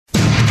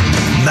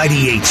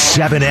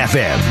98.7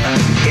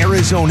 FM,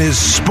 Arizona's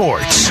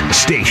sports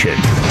station.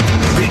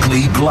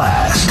 Bickley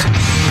Blast.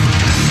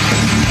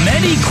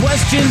 Many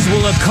questions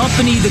will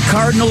accompany the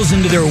Cardinals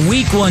into their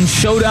Week 1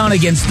 showdown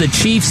against the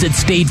Chiefs at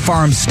State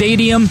Farm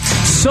Stadium.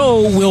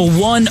 So will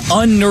one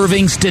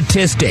unnerving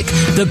statistic.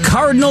 The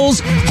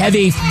Cardinals have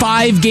a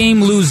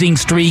 5-game losing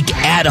streak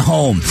at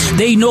home.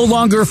 They no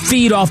longer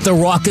feed off the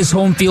raucous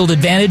home field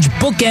advantage,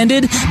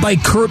 bookended by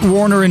Kurt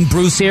Warner and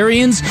Bruce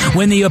Arians,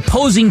 when the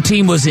opposing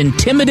team was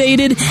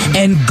intimidated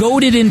and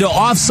goaded into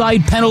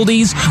offside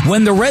penalties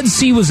when the Red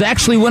Sea was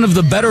actually one of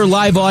the better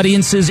live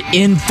audiences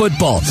in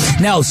football.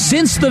 Now,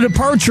 since the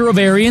departure of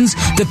Arians,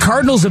 the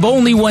Cardinals have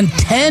only won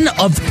 10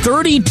 of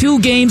 32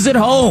 games at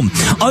home.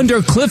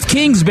 Under Cliff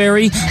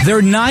Kingsbury,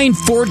 they're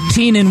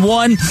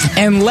 9-14-1,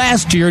 and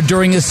last year,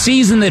 during a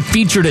season that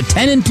featured a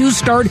 10-2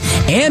 start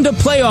and a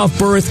playoff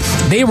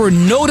berth, they were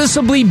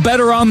noticeably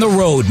better on the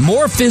road,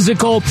 more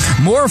physical,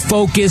 more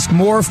focused,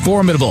 more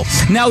formidable.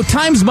 Now,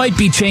 times might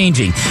be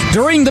changing.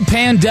 During the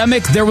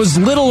pandemic, there was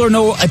little or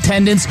no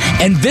attendance,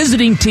 and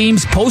visiting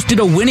teams posted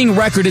a winning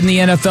record in the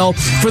NFL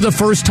for the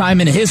first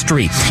time in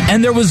history.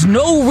 And there was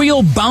no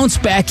real bounce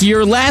back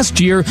year last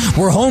year,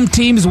 where home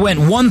teams went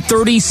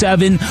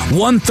 137,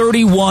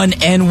 131,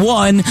 and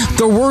 1,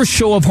 the worst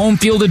show of home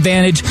field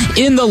advantage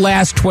in the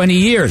last 20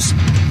 years.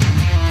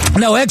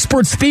 Now,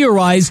 experts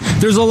theorize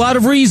there's a lot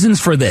of reasons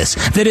for this,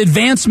 that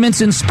advancements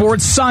in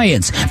sports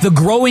science, the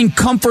growing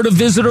comfort of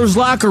visitors'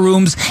 locker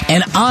rooms,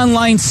 and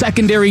online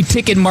secondary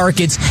ticket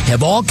markets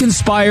have all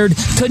conspired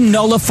to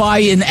nullify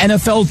an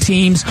NFL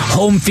team's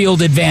home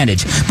field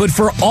advantage. But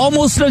for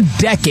almost a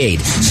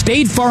decade,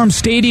 State Farm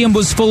Stadium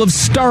was full of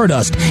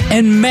stardust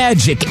and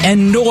magic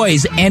and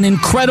noise and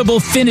incredible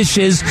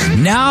finishes.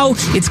 Now,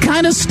 it's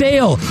kind of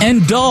stale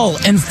and dull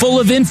and full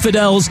of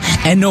infidels,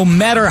 and no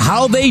matter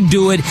how they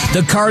do it,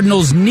 the Cardinals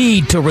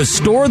need to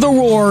restore the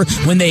roar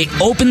when they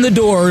open the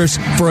doors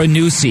for a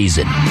new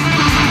season.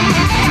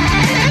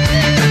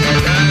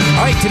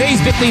 All right,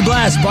 today's Bickley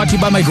Blast brought to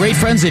you by my great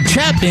friends at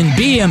Chapman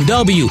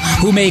BMW,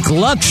 who make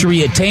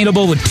luxury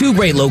attainable with 2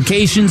 great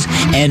locations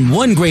and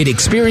 1 great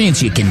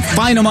experience. You can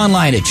find them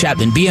online at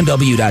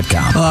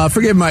chapmanbmw.com.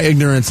 Forgive my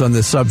ignorance on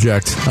this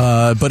subject,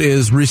 but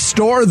is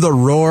Restore the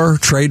Roar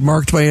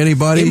trademarked by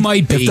anybody? It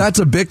might be. If that's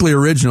a Bickley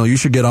original, you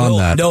should get on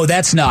that. No,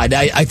 that's not.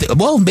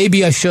 Well,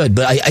 maybe I should,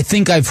 but I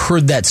think I've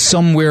heard that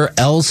somewhere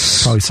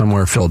else. Probably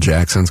somewhere Phil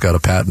Jackson's got a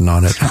patent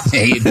on it.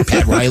 Hey,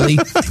 Pat Riley?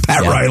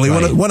 Pat Riley,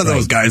 right, one of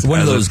those guys.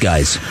 One of those guys.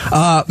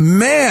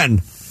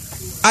 Man,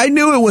 I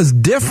knew it was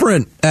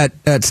different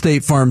at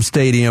State Farm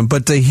Stadium,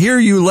 but to hear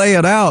you lay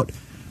it out,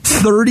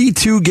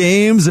 32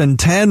 games and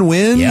 10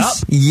 wins? Yep.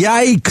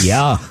 Yikes.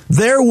 Yeah.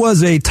 There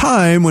was a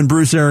time when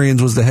Bruce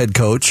Arians was the head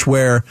coach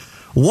where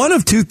one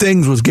of 2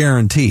 things was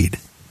guaranteed.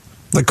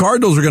 The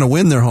Cardinals were going to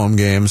win their home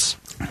games,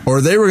 or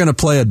they were going to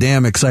play a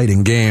damn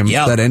exciting game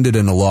that ended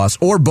in a loss,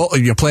 or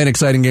play an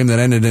exciting game that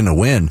ended in a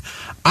win.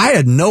 I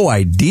had no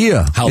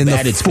idea how in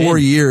bad the it's 4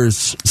 been.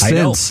 years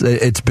since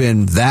it's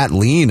been that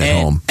lean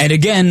at home. And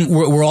again,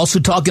 we're also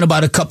talking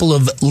about a couple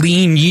of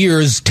lean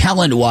years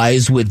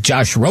talent-wise with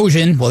Josh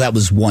Rosen. Well, that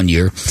was 1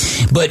 year.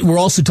 But we're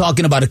also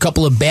talking about a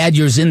couple of bad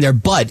years in there.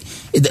 But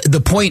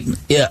the point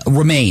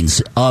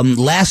remains.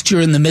 Last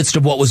year, in the midst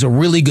of what was a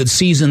really good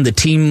season, the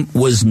team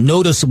was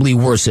noticeably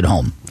worse at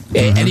home.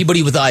 Mm-hmm.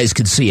 Anybody with eyes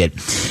could see it.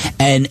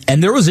 And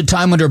there was a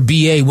time under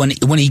BA when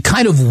he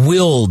kind of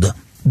willed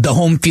the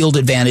home field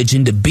advantage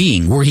into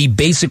being, where he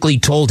basically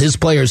told his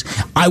players,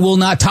 I will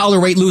not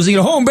tolerate losing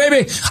at home,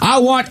 baby. I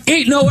want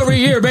 8-0 every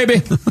year,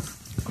 baby.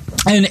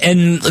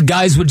 And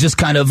guys would just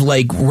kind of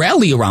like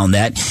rally around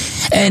that.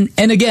 And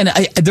again,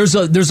 there's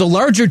a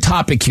larger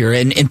topic here,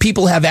 and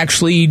people have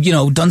actually,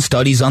 done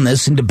studies on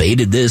this and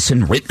debated this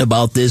and written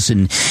about this,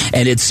 and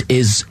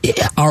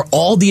are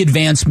all the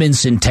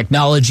advancements in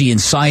technology and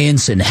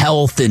science and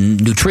health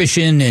and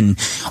nutrition and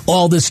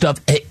all this stuff,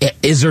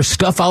 is there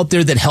stuff out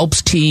there that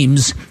helps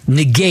teams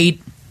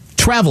negate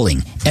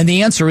traveling? And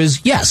the answer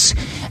is yes.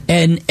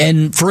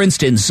 And for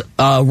instance,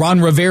 Ron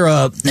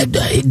Rivera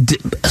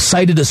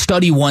cited a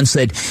study once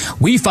that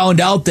we found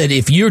out that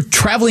if you're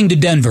traveling to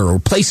Denver or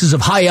places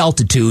of high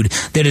altitude,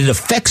 that it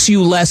affects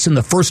you less in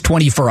the first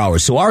 24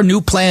 hours. So our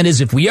new plan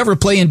is, if we ever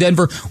play in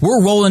Denver,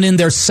 we're rolling in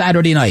there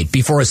Saturday night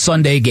before a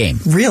Sunday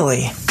game.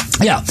 Really?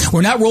 Yeah,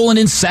 we're not rolling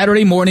in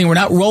Saturday morning. We're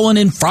not rolling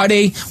in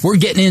Friday. We're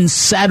getting in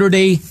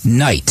Saturday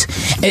night.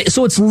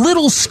 So it's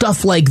little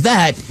stuff like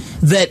that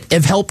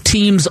have helped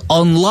teams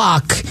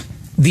unlock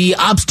the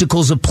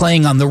obstacles of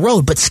playing on the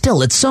road, but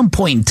still, at some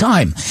point in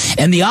time.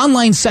 And the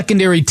online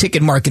secondary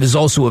ticket market is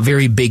also a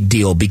very big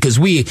deal, because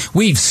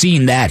we've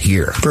seen that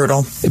here.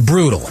 Brutal.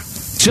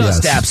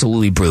 Just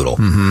absolutely brutal.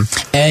 Mm-hmm.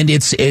 And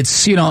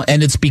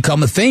it's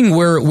become a thing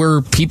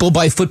where people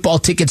buy football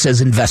tickets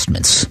as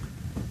investments,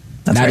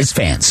 not as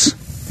fans.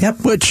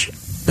 Yep. Which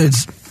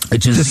is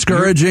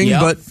discouraging,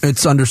 but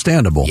it's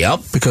understandable.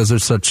 Yep. Because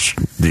there's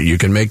you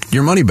can make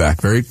your money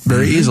back very,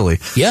 very easily.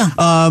 Yeah.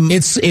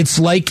 It's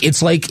like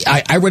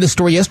I read a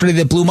story yesterday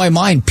that blew my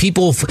mind.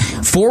 People,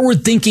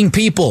 forward-thinking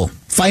people,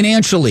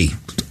 financially,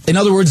 In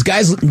other words,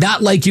 guys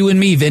not like you and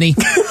me, Vinny.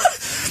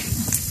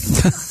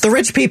 The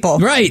rich people.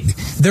 Right.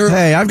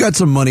 Hey, I've got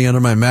some money under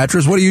my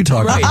mattress. What are you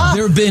talking about?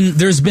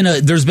 There's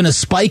been a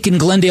spike in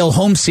Glendale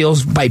home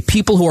sales by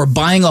people who are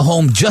buying a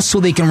home just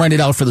so they can rent it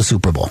out for the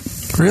Super Bowl.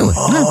 Really?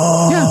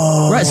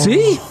 Yeah. Right.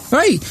 See?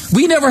 Right.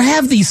 We never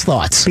have these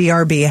thoughts.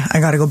 BRB. I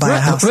got to go buy a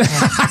house.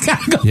 I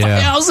got to go buy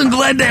a house in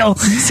Glendale.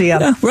 See ya.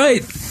 Yeah,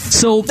 right.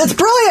 So that's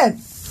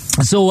brilliant.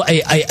 So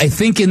I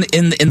think in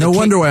no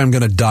wonder why I'm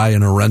going to die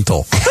in a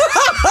rental.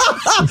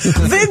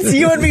 Vince,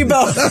 you and me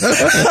both.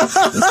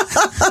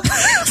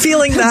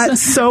 Feeling that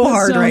so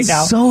hard right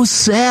now. So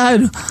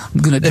sad.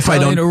 I'm gonna if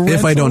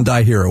I don't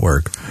die here at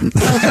work.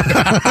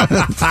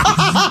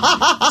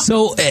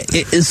 So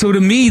to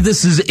me,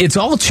 it's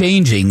all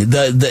changing.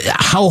 The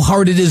how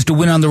hard it is to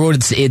win on the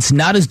road. It's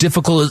not as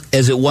difficult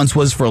as it once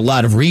was for a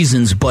lot of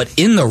reasons. But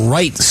in the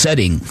right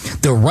setting,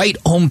 the right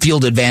home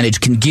field advantage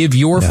can give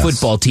your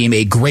football team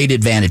a great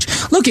advantage.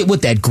 Look at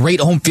what that great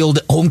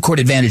home court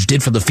advantage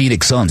did for the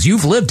Phoenix Suns.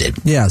 You've lived it.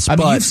 Yes, I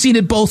mean, you've seen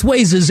it both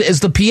ways as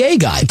the PA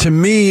guy. To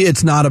me,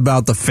 it's not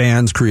about the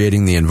fans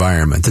creating the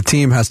environment. The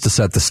team has to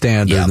set the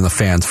standard, and the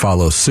fans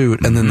follow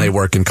suit, and then they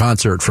work in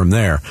concert from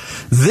there.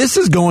 This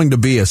is going to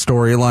be a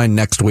storyline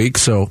next week,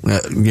 so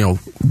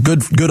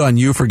good on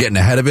you for getting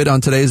ahead of it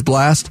on today's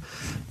blast.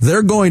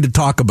 They're going to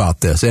talk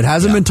about this. It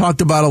hasn't been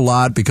talked about a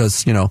lot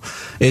because,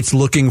 it's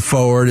looking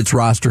forward, it's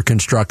roster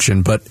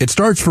construction, but it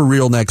starts for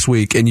real next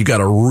week, and you got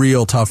a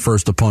real tough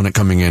first opponent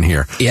coming in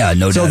here. Yeah,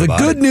 no doubt about it. So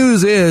the good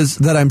news is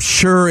that I'm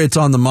sure it's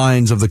on the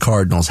minds of the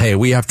Cardinals. Hey,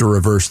 we have to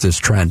reverse this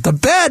trend. The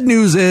bad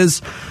news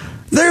is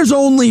there's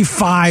only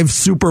 5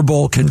 Super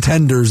Bowl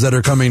contenders that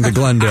are coming to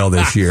Glendale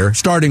this year,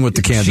 starting with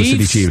the Kansas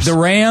City Chiefs. The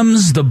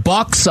Rams, the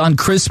Bucks on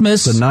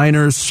Christmas. The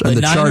Niners, and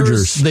the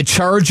Chargers. The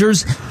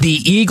Chargers. The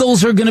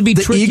Eagles are going to be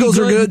tricky. The Eagles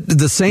are good.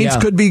 The Saints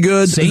could be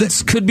good.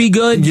 Saints could be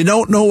good. You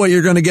don't know what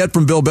you're going to get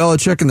from Bill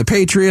Belichick and the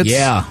Patriots.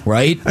 Yeah,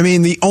 right. I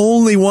mean, the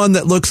only one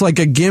that looks like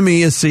a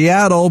gimme is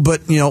Seattle,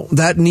 but,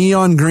 that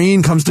neon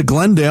green comes to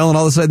Glendale, and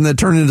all of a sudden they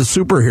turn into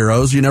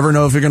superheroes. You never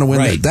know if you're going to win.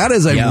 Right. That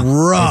is a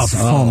rough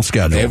home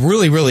schedule. It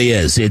really, really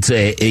is. It's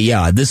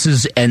this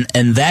is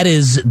and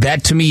that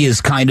to me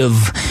is kind of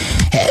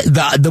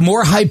the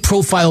more high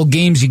profile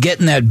games you get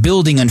in that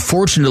building.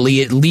 Unfortunately,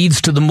 it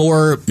leads to the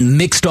more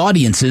mixed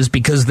audiences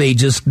because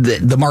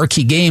the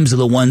marquee games are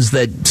the ones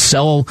that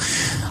sell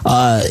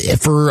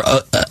for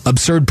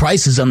absurd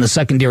prices on the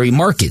secondary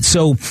market.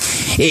 So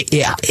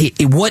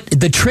what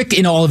the trick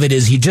in all of it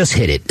is, you just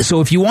hit it. So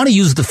if you want to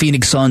use the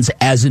Phoenix Suns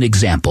as an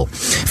example,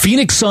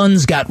 Phoenix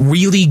Suns got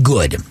really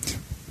good.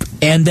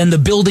 And then the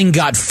building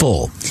got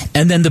full.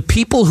 And then the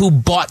people who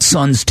bought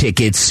Suns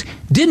tickets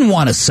didn't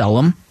want to sell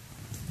them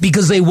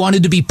because they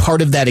wanted to be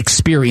part of that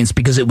experience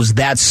because it was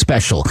that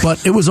special.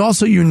 But it was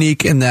also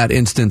unique in that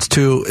instance,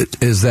 too,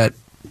 is that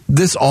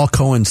this all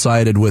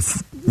coincided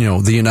with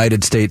the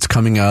United States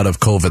coming out of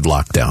COVID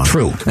lockdown.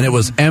 True. And it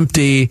was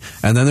empty,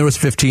 and then there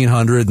was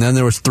 1,500, and then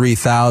there was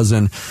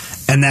 3,000,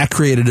 and that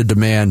created a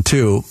demand,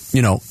 too,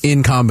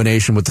 in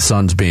combination with the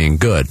Suns being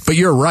good. But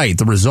you're right,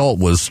 the result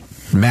was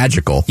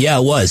magical. Yeah,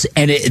 it was.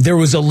 And there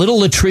was a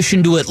little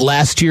attrition to it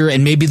last year,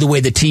 and maybe the way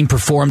the team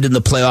performed in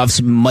the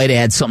playoffs might have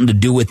had something to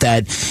do with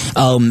that.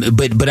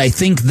 But I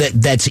think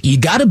that's you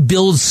got to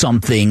build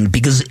something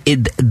because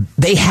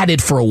they had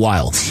it for a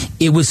while.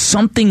 It was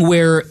something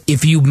where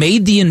if you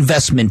made the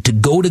investment to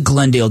go to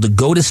Glendale, to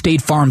go to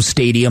State Farm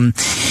Stadium,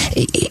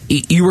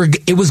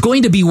 it was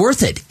going to be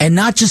worth it, and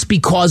not just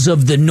because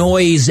of the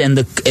noise and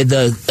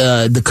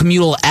the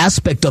communal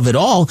aspect of it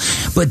all,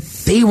 but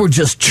they were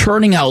just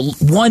churning out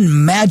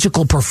one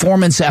magical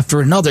performance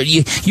after another.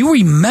 You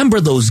remember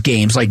those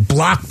games like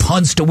block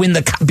punts to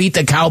beat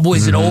the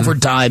Cowboys in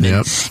overtime,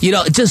 and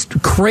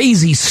just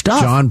crazy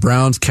stuff. John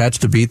Brown's catch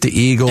to beat the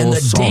Eagles, and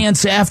the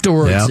dance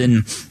afterwards,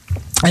 and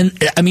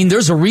I mean,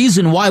 there's a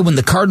reason why when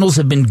the Cardinals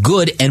have been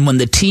good and when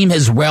the team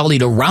has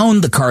rallied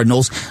around the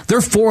Cardinals, they're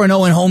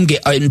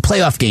 4-0 in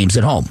playoff games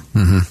at home.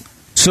 Mm-hmm.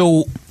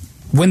 So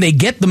when they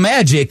get the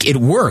magic, it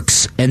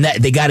works, and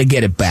that they got to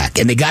get it back.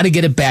 And they got to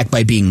get it back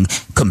by being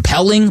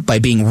compelling, by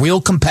being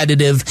real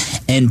competitive,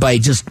 and by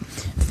just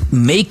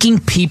making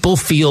people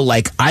feel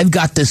like, I've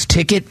got this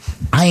ticket,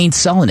 I ain't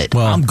selling it.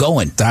 Well, I'm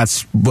going.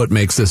 That's what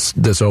makes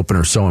this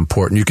opener so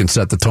important. You can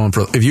set the tone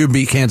for, if you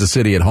beat Kansas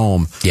City at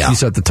home, you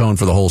set the tone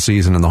for the whole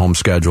season and the home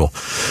schedule.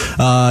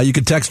 You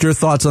can text your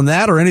thoughts on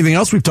that or anything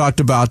else we've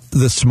talked about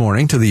this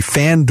morning to the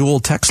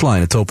FanDuel text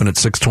line. It's open at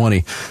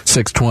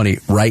 620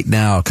 right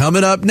now.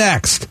 Coming up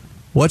next,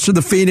 what should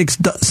the Phoenix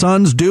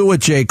Suns do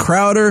with Jay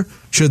Crowder?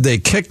 Should they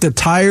kick the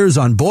tires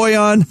on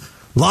Boyan?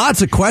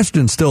 Lots of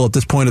questions still at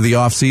this point of the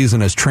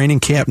offseason as training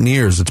camp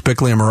nears. It's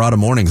Bickley and Marotta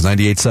Mornings,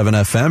 98.7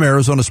 FM,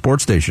 Arizona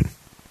Sports Station.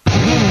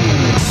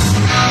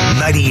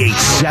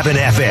 98.7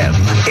 FM,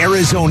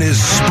 Arizona's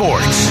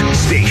sports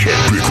station.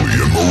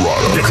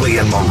 Bickley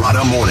and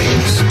Marotta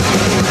Mornings.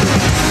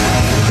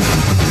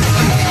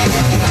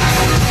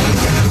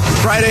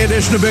 Friday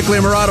edition of Bickley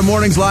and Marotta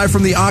Mornings live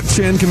from the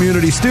Auction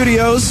Community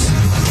Studios.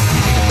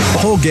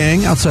 whole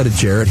gang outside of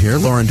Jarrett here.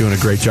 Lauren doing a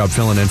great job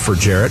filling in for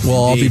Jarrett. We'll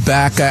all be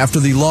back after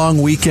the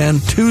long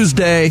weekend,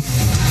 Tuesday,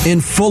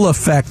 in full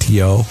effect,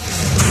 yo.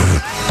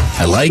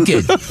 I like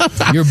it.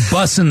 You're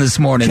bussing this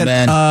morning,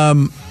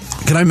 man.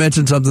 Can I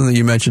mention something that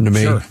you mentioned to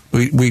me? Sure.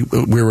 We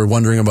were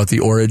wondering about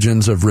the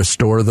origins of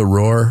Restore the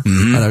Roar,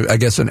 and I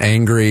guess an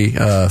angry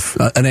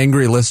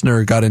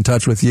listener got in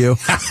touch with you,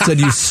 said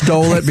you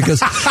stole it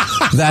because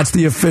that's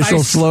the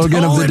official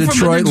slogan of the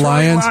Detroit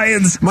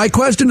Lions. My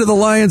question to the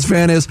Lions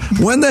fan is,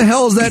 when the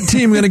hell is that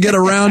team going to get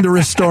around to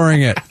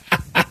restoring it?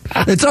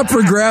 It's up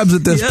for grabs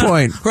at this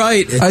point.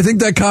 Right. I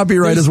think that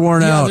copyright is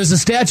worn out. There's a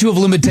statute of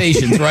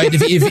limitations, right?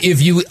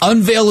 if you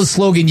unveil a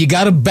slogan, you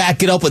got to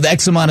back it up with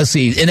X amount of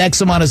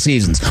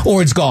seasons,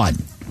 or it's gone.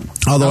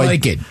 Although I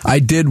like it. I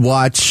did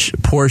watch a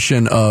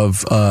portion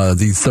of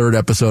the third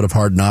episode of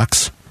Hard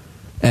Knocks,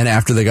 and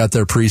after they got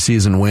their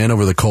preseason win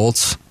over the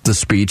Colts, the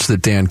speech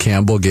that Dan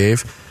Campbell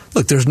gave,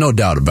 look, there's no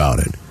doubt about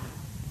it.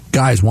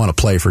 Guys want to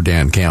play for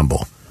Dan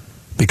Campbell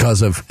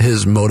because of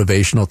his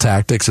motivational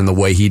tactics and the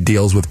way he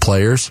deals with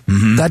players.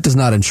 That does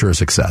not ensure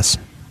success.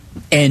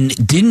 And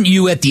didn't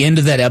you at the end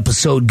of that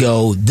episode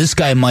go, this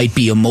guy might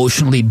be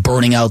emotionally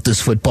burning out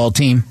this football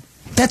team?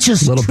 That's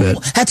just a little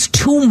bit. That's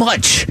too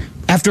much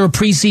after a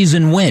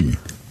preseason win.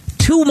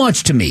 Too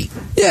much to me.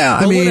 Yeah,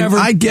 I mean, whatever.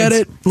 I get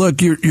it.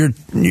 Look, you're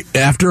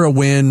after a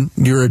win,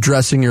 you're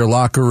addressing your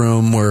locker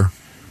room where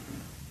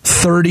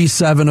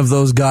 37 of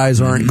those guys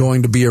aren't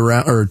going to be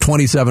around, or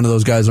 27 of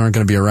those guys aren't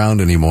going to be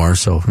around anymore,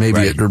 so maybe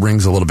it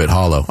rings a little bit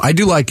hollow. I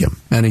do like him,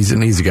 and he's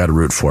an easy guy to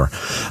root for.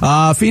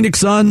 Phoenix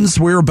Suns,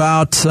 we're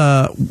about,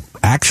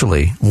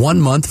 actually,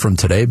 1 month from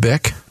today,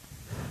 Bick.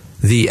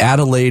 The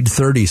Adelaide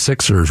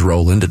 36ers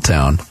roll into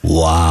town.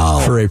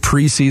 Wow. For a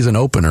preseason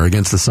opener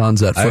against the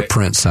Suns at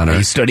Footprint Center. Are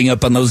you studying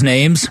up on those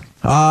names?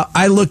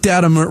 I looked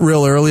at them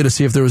real early to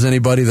see if there was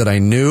anybody that I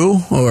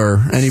knew or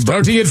anybody.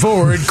 Starting it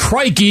forward,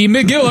 Crikey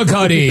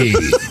McGillicuddy.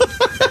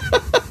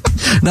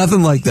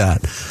 Nothing like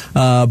that.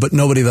 But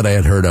nobody that I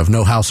had heard of.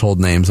 No household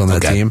names on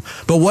that team.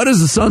 But what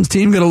is the Suns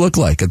team going to look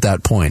like at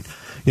that point?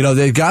 You know,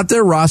 they've got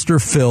their roster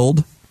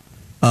filled.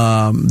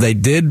 They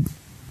did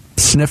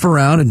sniff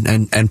around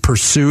and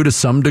pursue to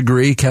some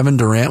degree Kevin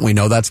Durant. We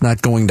know that's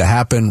not going to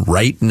happen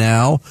right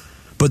now,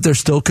 but there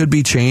still could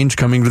be change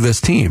coming to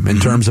this team in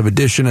terms of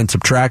addition and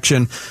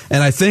subtraction.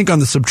 And I think on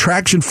the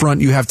subtraction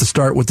front, you have to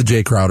start with the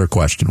Jay Crowder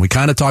question. We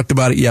kind of talked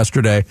about it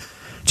yesterday.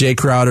 Jay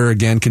Crowder,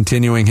 again,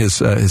 continuing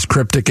his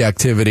cryptic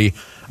activity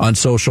on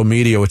social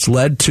media, which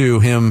led to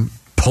him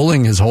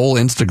pulling his whole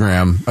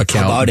Instagram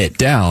account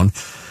down.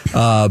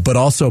 But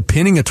also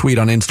pinning a tweet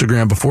on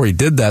Instagram before he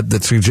did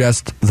that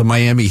suggests the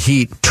Miami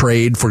Heat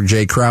trade for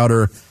Jay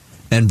Crowder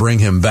and bring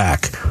him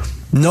back.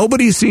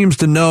 Nobody seems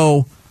to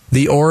know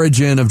the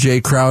origin of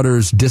Jay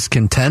Crowder's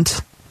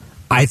discontent.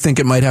 I think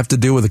it might have to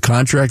do with a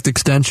contract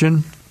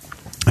extension.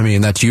 I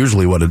mean, that's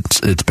usually what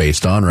it's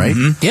based on, right?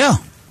 Yeah.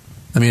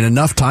 I mean,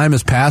 enough time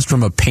has passed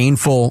from a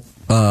painful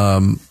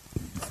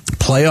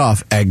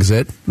playoff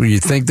exit where you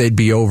think they'd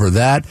be over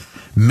that.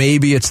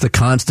 Maybe it's the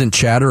constant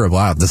chatter of,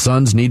 wow, the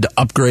Suns need to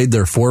upgrade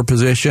their 4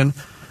 position.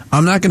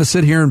 I'm not going to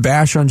sit here and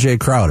bash on Jay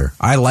Crowder.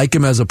 I like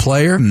him as a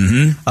player.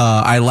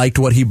 I liked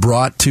what he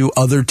brought to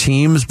other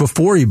teams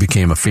before he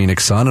became a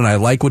Phoenix Sun, and I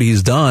like what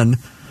he's done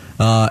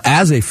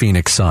as a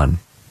Phoenix Sun.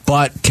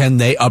 But can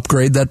they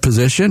upgrade that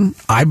position?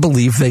 I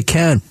believe they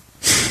can.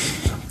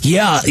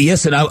 Yeah,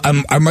 yes, and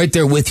I'm right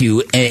there with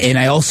you, and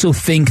I also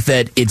think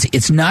that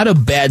it's not a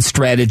bad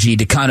strategy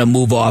to kind of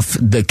move off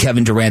the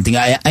Kevin Durant thing.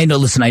 I know,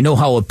 listen, I know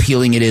how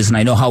appealing it is, and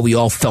I know how we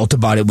all felt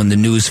about it when the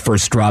news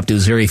first dropped. It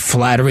was very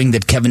flattering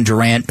that Kevin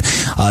Durant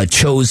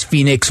chose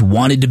Phoenix,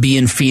 wanted to be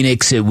in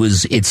Phoenix.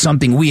 It's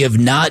something we have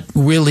not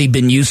really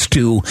been used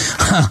to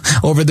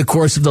over the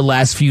course of the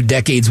last few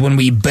decades when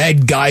we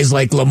begged guys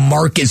like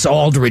LaMarcus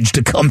Aldridge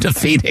to come to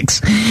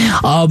Phoenix.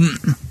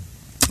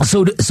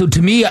 So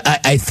to me,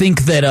 I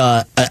think that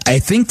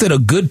a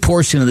good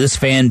portion of this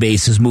fan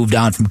base has moved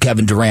on from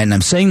Kevin Durant. And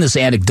I'm saying this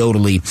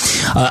anecdotally.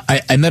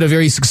 I met a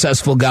very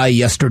successful guy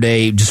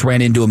yesterday. Just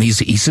ran into him. He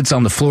sits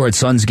on the floor at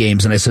Suns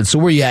games, and I said, "So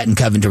where you at in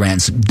Kevin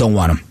Durant?" Said, "Don't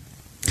want him."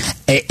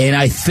 And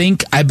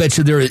I bet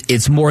you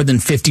it's more than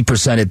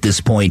 50% at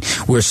this point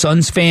where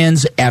Suns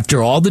fans,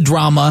 after all the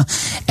drama,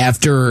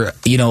 after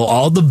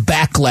all the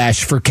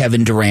backlash for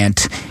Kevin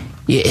Durant.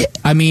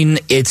 I mean,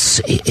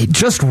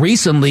 just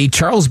recently,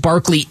 Charles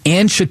Barkley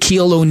and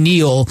Shaquille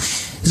O'Neal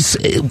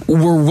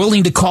were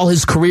willing to call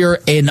his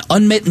career an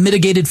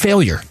unmitigated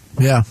failure.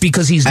 Yeah,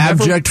 because he's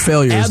abject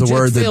failure is the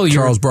word that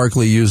Charles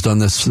Barkley used on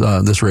this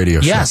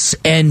radio show. Yes,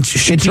 and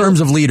in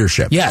terms of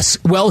leadership. Yes,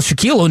 well,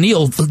 Shaquille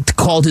O'Neal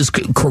called his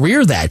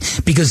career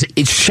that because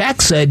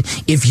Shaq said,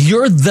 if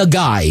you're the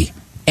guy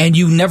and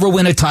you never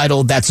win a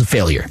title, that's a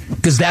failure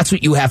because that's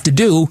what you have to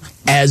do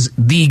as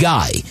the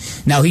guy.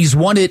 Now he's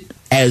won it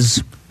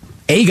as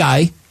a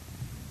guy,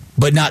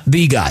 but not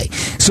the guy.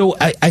 So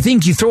I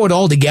think you throw it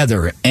all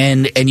together,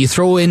 and you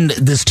throw in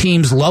this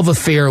team's love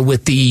affair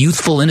with the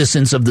youthful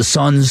innocence of the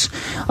Suns'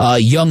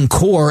 young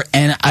core,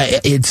 and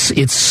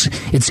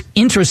it's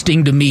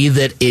interesting to me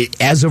that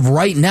as of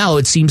right now,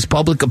 it seems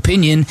public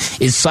opinion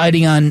is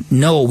siding on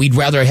no, we'd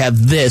rather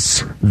have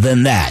this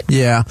than that.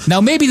 Yeah.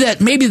 Now maybe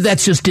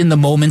that's just in the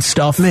moment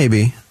stuff.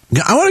 Maybe.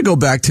 I want to go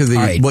back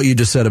to what you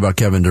just said about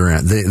Kevin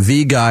Durant,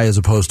 the guy as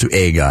opposed to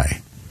a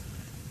guy.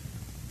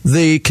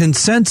 The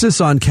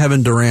consensus on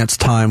Kevin Durant's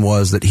time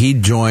was that he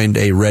joined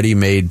a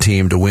ready-made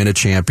team to win a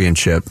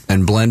championship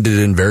and blended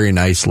in very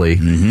nicely.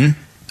 Mm-hmm.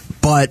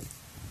 But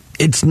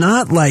it's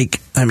not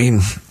like,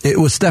 it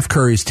was Steph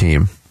Curry's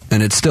team,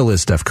 and it still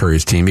is Steph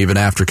Curry's team, even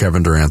after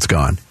Kevin Durant's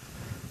gone.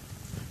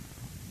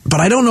 But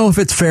I don't know if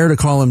it's fair to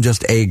call him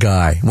just a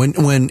guy.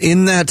 When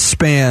in that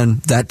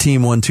span, that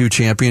team won 2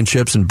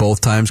 championships, and both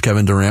times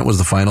Kevin Durant was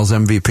the finals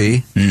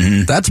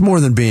MVP, that's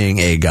more than being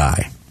a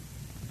guy.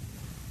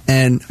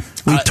 And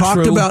we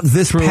talked about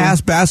this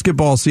past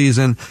basketball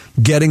season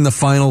getting the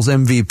finals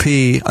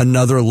MVP,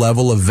 another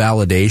level of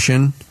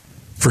validation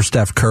for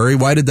Steph Curry.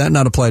 Why did that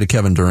not apply to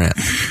Kevin Durant?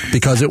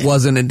 Because it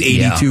wasn't an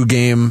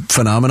 82-game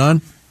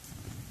phenomenon?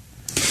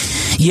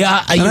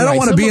 Yeah, and I don't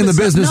want to be in the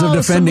business of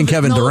defending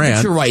Kevin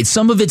Durant. You're right.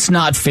 Some of it's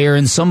not fair,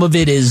 and some of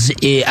it is,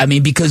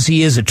 because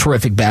he is a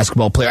terrific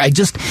basketball player. I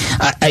just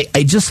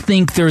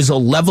think there's a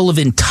level of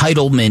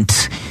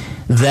entitlement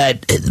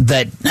that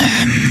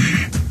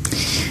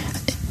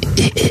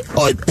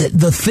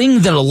the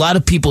thing that a lot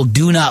of people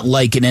do not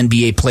like in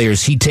NBA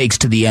players, he takes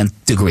to the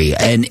nth degree.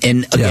 And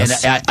again,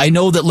 yes. I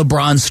know that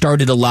LeBron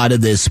started a lot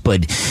of this,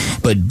 but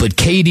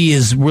KD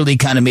has really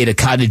kind of made a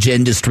cottage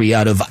industry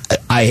out of,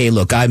 hey,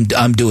 look, I'm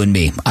doing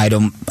me. I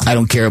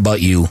don't care about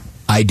you.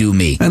 I do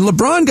me. And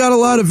LeBron got a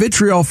lot of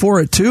vitriol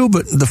for it too,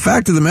 but the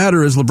fact of the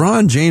matter is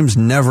LeBron James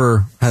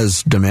never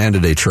has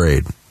demanded a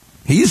trade.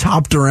 He's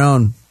hopped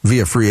around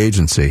via free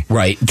agency.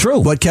 Right, true.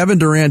 What Kevin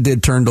Durant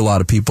did turned a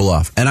lot of people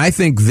off. And I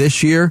think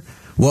this year,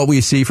 what we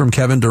see from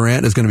Kevin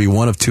Durant is going to be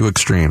one of two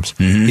extremes.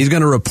 Mm-hmm. He's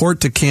going to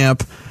report to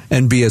camp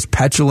and be as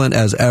petulant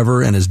as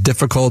ever and as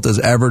difficult as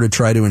ever to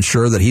try to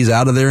ensure that he's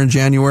out of there in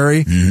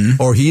January,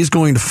 or he's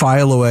going to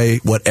file away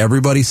what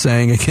everybody's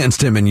saying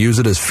against him and use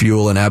it as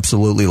fuel and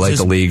absolutely light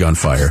the league on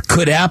fire.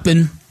 Could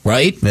happen,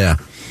 right? Yeah.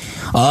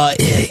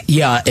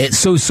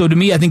 So to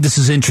me, I think this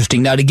is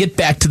interesting. Now, to get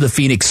back to the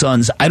Phoenix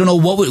Suns, I don't know,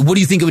 what do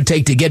you think it would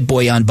take to get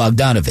Bojan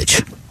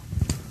Bogdanović?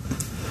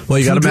 Well,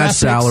 you got to match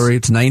salary.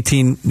 It's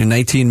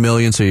 $19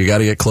 million, so you got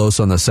to get close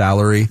on the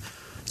salary.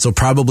 So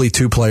probably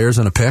 2 players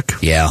and a pick.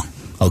 Yeah,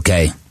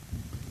 okay.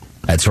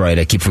 That's right.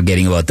 I keep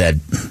forgetting about that.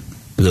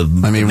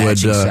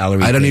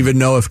 I don't even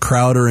know if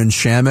Crowder and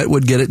Shamet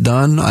would get it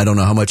done. I don't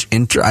know how much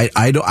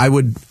I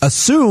would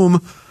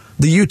assume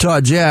the Utah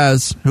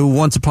Jazz, who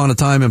once upon a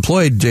time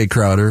employed Jay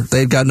Crowder,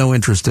 they've got no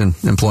interest in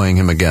employing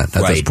him again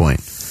at this point.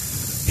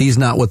 He's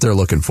not what they're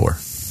looking for.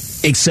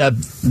 Except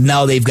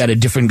now they've got a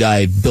different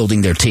guy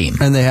building their team.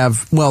 And they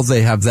have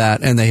that,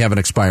 and they have an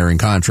expiring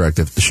contract.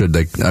 Should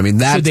they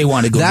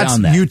want to go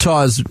down that.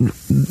 Utah's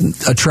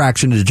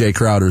attraction to Jay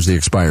Crowder is the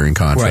expiring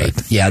contract.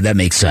 Right. Yeah, that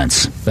makes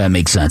sense.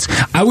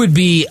 I would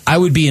be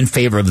in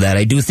favor of that.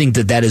 I do think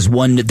that's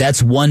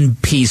one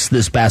piece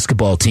this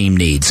basketball team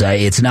needs.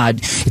 It's not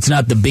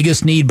the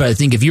biggest need, but I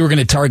think if you were going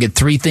to target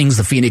 3 things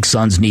the Phoenix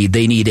Suns need,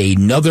 they need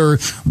another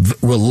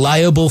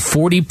reliable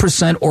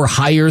 40% or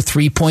higher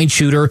 3-point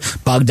shooter.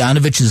 Bogdanović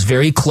is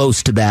very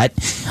close to that.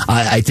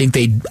 I think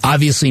they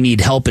obviously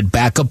need help at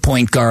backup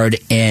point guard,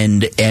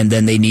 and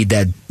then they need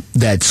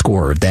that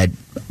scorer, that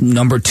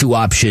number 2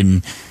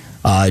 option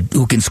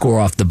who can score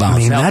off the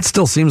bounce. Now, that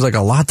still seems like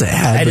a lot to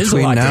add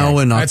between now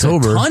and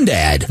October. That's a ton to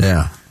add.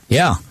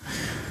 Yeah.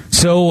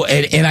 So,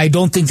 and I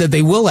don't think that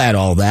they will add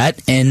all that,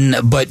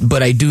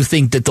 but I do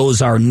think that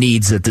those are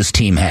needs that this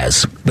team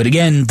has. But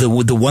again, the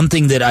one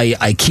thing that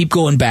I keep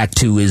going back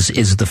to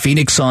is the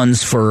Phoenix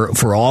Suns,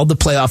 for all the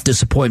playoff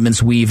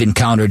disappointments we've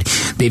encountered,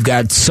 they've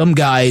got some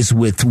guys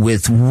with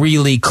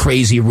really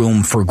crazy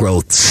room for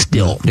growth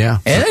still. Yeah.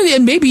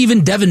 And maybe even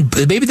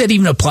maybe that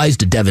even applies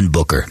to Devin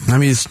Booker.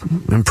 He's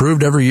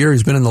improved every year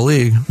he's been in the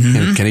league.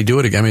 Mm-hmm. Can he do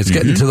it again? It's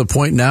getting to the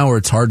point now where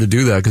it's hard to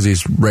do that because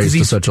he's raised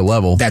to such a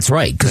level. That's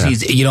right. Because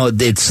he's,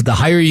 it's the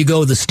higher you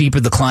go, the steeper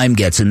the climb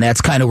gets, and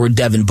that's kind of where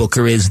Devin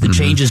Booker is. The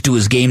changes to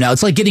his game now.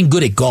 It's like getting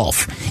good at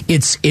golf.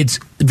 It's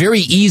very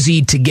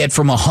easy to get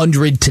from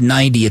 100 to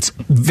 90. It's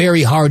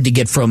very hard to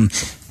get from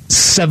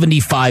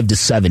 75 to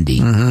 70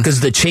 because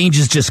the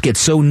changes just get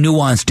so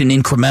nuanced and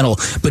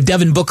incremental. But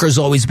Devin Booker's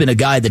always been a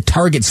guy that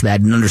targets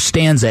that and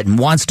understands that and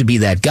wants to be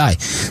that guy.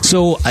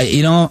 So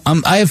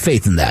I have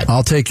faith in that.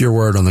 I'll take your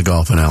word on the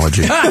golf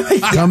analogy.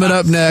 Coming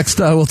up next,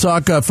 we'll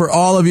talk for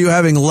all of you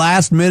having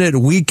last-minute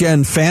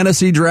weekend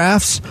fantasy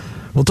drafts.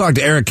 We'll talk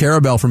to Eric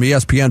Karabell from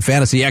ESPN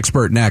Fantasy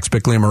Expert next.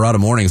 Bickley and Marotta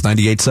Mornings,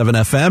 98.7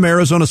 FM,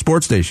 Arizona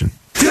Sports Station.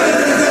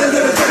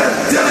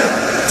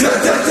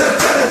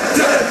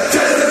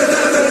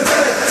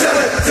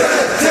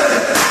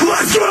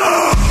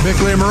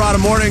 Bickley and Marotta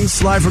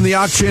Mornings, live from the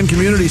Auction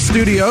Community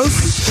Studios.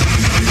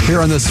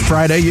 here on this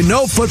Friday. You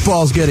know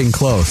football's getting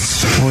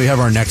close when we have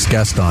our next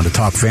guest on to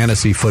talk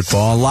fantasy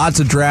football. And lots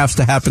of drafts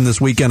to happen this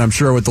weekend, I'm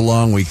sure, with the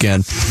long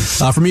weekend.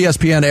 From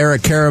ESPN,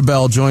 Eric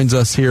Karabell joins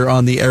us here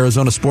on the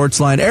Arizona Sports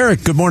Line.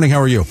 Eric, good morning.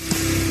 How are you?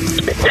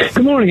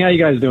 Good morning. How are you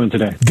guys doing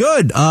today?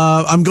 Good.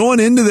 I'm going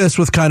into this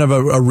with kind of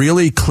a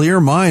really clear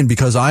mind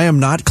because I am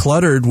not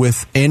cluttered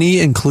with any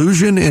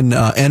inclusion in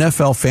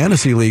NFL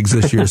fantasy leagues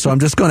this year. So I'm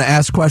just going to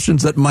ask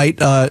questions that might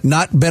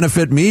not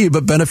benefit me,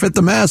 but benefit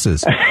the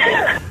masses.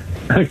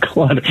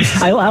 Clutter.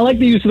 I like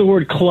the use of the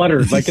word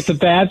cluttered, like it's a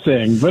bad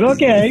thing. But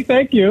okay,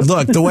 thank you.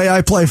 Look, the way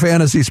I play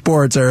fantasy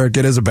sports, Eric,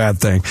 it is a bad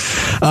thing.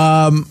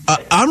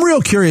 I'm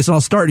real curious, and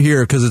I'll start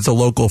here because it's a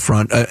local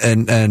front.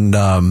 And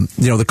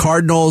the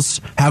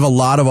Cardinals have a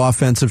lot of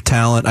offensive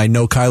talent. I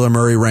know Kyler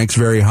Murray ranks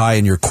very high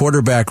in your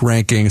quarterback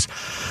rankings.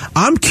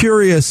 I'm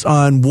curious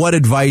on what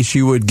advice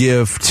you would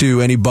give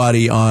to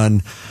anybody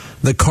on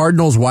the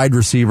Cardinals wide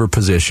receiver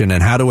position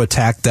and how to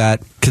attack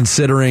that,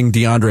 considering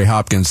DeAndre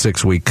Hopkins'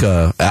 6-week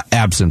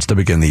absence to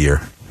begin the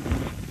year.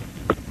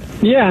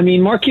 Yeah, I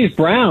mean, Marquise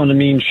Brown,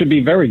 should be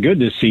very good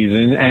this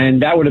season,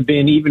 and that would have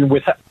been even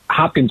with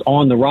Hopkins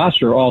on the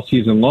roster all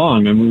season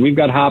long. I mean, we've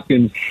got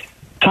Hopkins.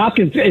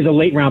 Hopkins is a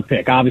late-round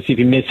pick. Obviously, if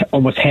you miss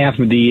almost half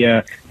of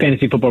the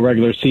fantasy football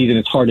regular season,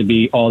 it's hard to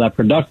be all that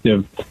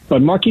productive.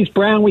 But Marquise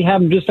Brown, we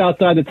have him just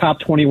outside the top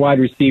 20 wide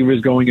receivers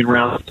going in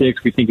round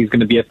 6. We think he's going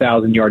to be a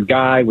 1,000-yard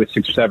guy with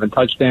 6 or 7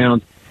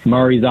 touchdowns.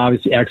 Murray's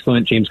obviously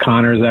excellent. James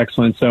Conner is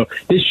excellent. So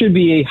this should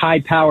be a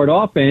high-powered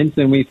offense,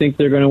 and we think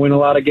they're going to win a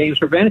lot of games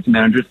for fantasy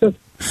managers, too.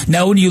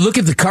 Now, when you look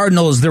at the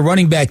Cardinals, their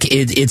running back,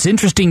 it's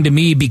interesting to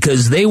me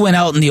because they went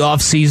out in the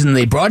offseason.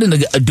 They brought in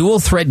a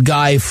dual-threat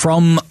guy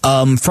from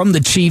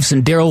the Chiefs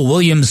and Darrell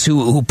Williams,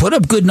 who put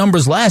up good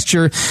numbers last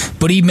year,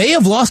 but he may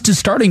have lost his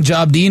starting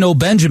job to Eno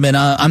Benjamin.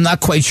 I'm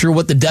not quite sure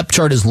what the depth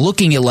chart is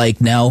looking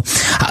like now.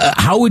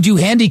 How would you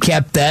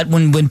handicap that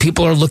when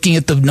people are looking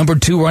at the number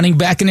 2 running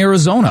back in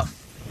Arizona?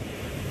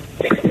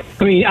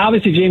 I mean,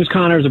 obviously, James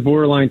Conner is a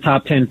borderline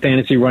top 10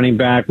 fantasy running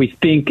back. We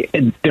think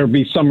there'll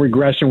be some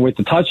regression with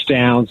the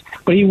touchdowns,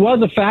 but he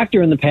was a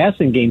factor in the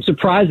passing game,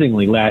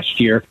 surprisingly,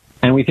 last year,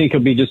 and we think he'll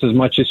be just as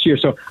much this year.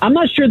 So I'm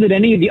not sure that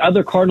any of the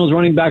other Cardinals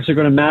running backs are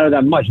going to matter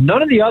that much.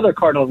 None of the other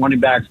Cardinals running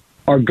backs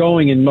are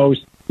going in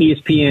most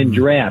ESPN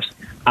drafts.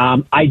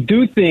 I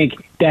do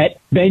think that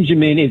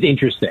Benjamin is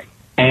interesting,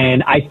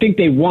 and I think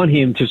they want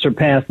him to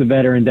surpass the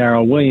veteran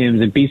Darrell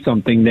Williams and be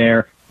something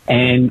there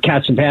and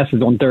catch some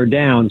passes on third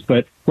downs.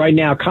 But right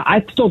now,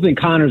 I still think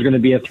Connor's going to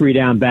be a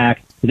 3-down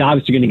back. He's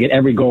obviously going to get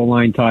every goal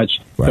line touch,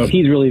 so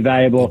he's really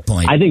valuable.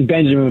 I think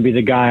Benjamin would be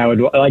the guy I would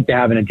like to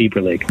have in a deeper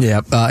league.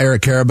 Yeah,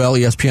 Eric Karabell,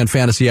 ESPN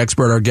fantasy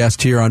expert, our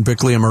guest here on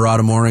Bickley and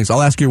Marotta Mornings.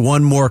 I'll ask you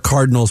one more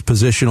Cardinals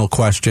positional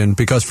question,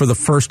 because for the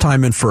first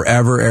time in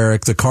forever,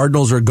 Eric, the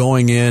Cardinals are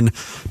going in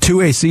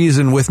to a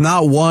season with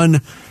not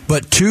one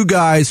but 2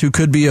 guys who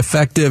could be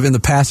effective in the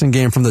passing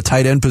game from the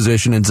tight end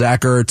position in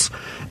Zach Ertz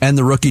and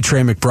the rookie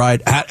Trey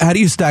McBride. How do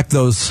you stack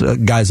those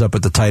guys up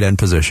at the tight end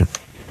position?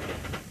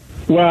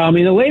 Well,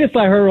 the latest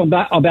I heard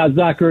about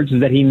Zach Ertz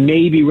is that he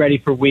may be ready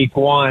for week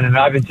 1, and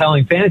I've been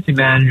telling fantasy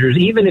managers,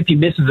 even if he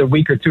misses a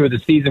week or 2 of the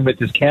season with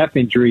his calf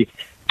injury,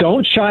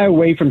 don't shy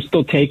away from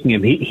still taking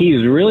him. He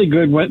is really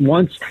good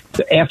once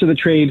after the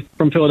trade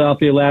from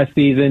Philadelphia last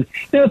season.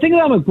 The thing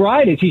about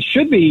McBride is he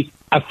should be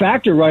a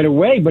factor right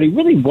away, but he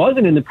really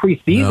wasn't in the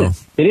preseason. No.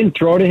 They didn't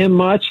throw to him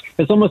much.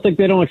 It's almost like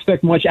they don't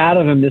expect much out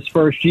of him this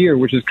first year,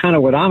 which is kind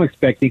of what I'm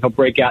expecting. He'll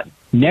break out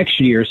next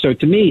year. So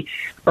to me,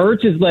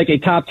 Ertz is like a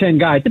top 10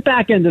 guy at the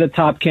back end of the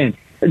top 10,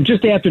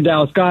 just after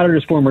Dallas Goedert,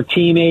 his former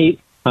teammate,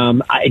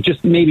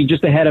 maybe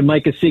just ahead of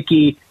Mike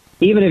Gesicki.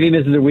 Even if he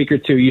misses a week or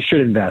 2, you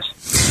should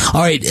invest. All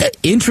right.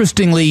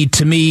 Interestingly,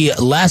 to me,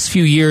 last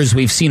few years,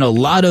 we've seen a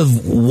lot of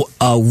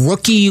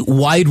rookie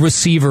wide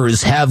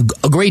receivers have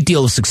a great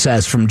deal of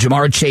success. From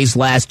Jamar Chase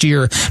last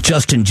year,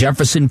 Justin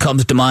Jefferson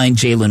comes to mind,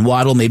 Jalen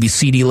Waddle, maybe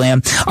CeeDee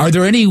Lamb. Are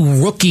there any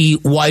rookie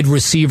wide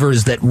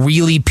receivers that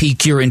really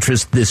pique your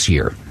interest this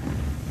year?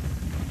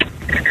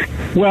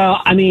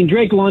 Well,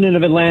 Drake London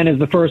of Atlanta is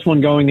the first one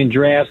going in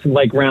drafts in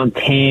like round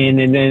 10,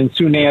 and then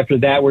soon after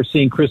that, we're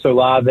seeing Chris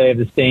Olave of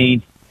the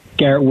Saints,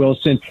 Garrett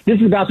Wilson. This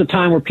is about the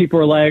time where people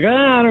are like,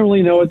 I don't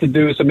really know what to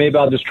do, so maybe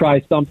I'll just try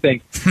something.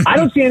 I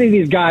don't see any of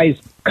these guys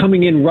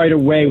coming in right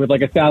away with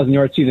like a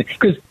 1,000-yard season,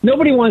 because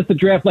nobody wants to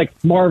draft like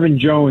Marvin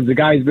Jones, the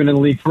guy who's been in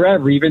the league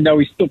forever. Even though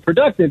he's still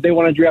productive, they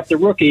want to draft a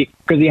rookie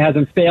because he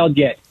hasn't failed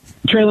yet.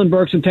 Traylon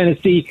Burks in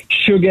Tennessee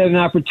should get an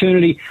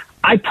opportunity.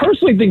 I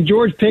personally think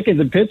George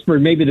Pickens in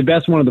Pittsburgh may be the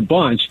best one of the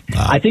bunch.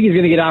 I think he's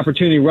going to get an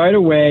opportunity right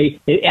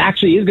away. It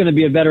actually is going to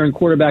be a veteran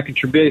quarterback in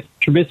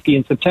Trubisky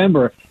in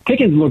September.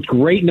 Pickens looked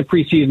great in the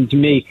preseason to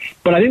me,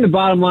 but I think the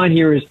bottom line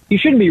here is you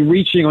shouldn't be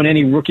reaching on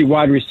any rookie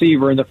wide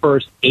receiver in the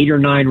first 8 or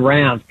 9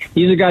 rounds.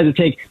 These are guys that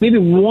take maybe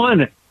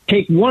one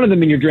take one of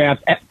them in your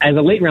draft as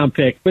a late-round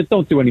pick, but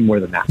don't do any more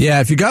than that.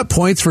 Yeah, if you got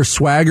points for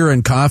swagger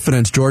and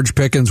confidence, George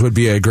Pickens would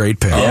be a great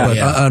pick. But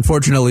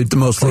unfortunately,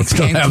 most leagues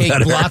don't have that.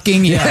 Pancake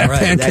blocking? Yeah, right.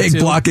 Pancake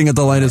blocking at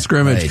the line of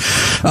scrimmage.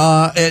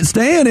 Right.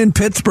 Staying in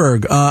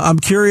Pittsburgh, I'm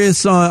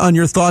curious on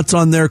your thoughts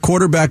on their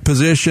quarterback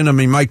position. I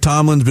mean, Mike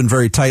Tomlin's been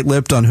very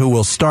tight-lipped on who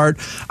will start.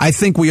 I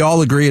think we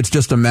all agree it's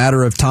just a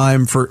matter of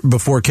time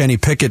before Kenny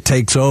Pickett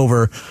takes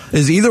over.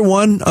 Is either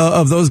one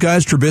of those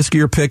guys,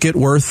 Trubisky or Pickett,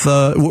 worth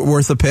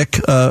a pick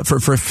for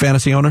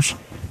fantasy owners?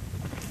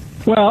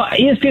 Well,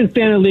 ESPN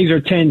standard leagues are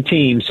 10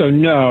 teams, so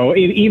no.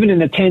 Even in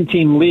the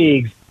 10-team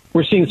leagues,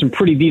 we're seeing some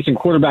pretty decent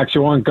quarterbacks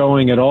who aren't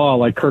going at all,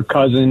 like Kirk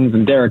Cousins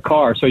and Derek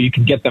Carr, so you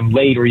can get them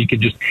late, or you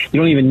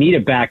don't even need a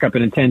backup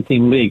in a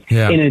 10-team league.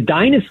 Yeah. In a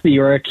dynasty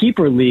or a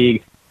keeper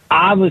league,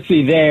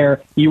 obviously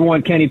there you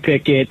want Kenny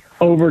Pickett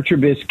over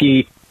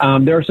Trubisky.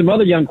 There are some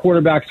other young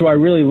quarterbacks who I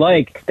really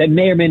like that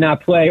may or may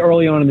not play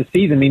early on in the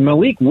season. I mean,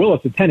 Malik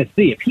Willis of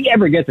Tennessee, if he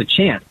ever gets a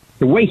chance,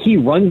 the way he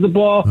runs the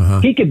ball,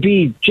 he could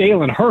be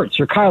Jalen Hurts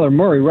or Kyler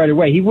Murray right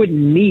away. He wouldn't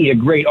need a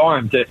great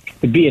arm to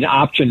be an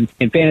option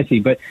in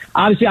fantasy. But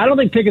obviously, I don't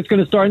think Pickett's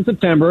going to start in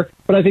September,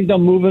 but I think they'll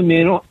move him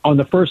in on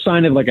the first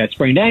sign of like a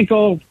sprained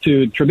ankle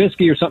to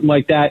Trubisky or something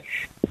like that.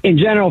 In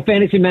general,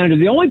 fantasy managers,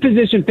 the only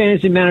position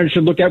fantasy managers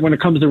should look at when it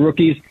comes to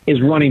rookies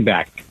is running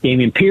back.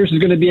 Dameon Pierce is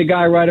going to be a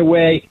guy right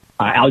away.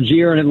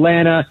 Algier in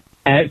Atlanta.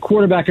 At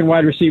quarterback and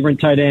wide receiver and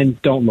tight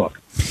end, don't look.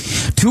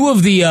 Two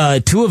of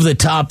the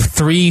top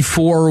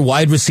 3-4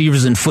 wide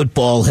receivers in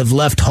football have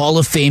left Hall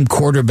of Fame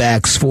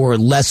quarterbacks for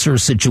lesser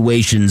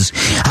situations.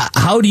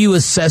 How do you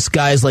assess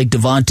guys like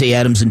Devontae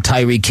Adams and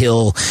Tyreek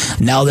Hill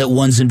now that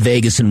one's in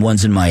Vegas and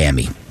one's in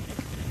Miami?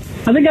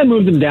 I think I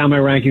moved them down my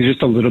rankings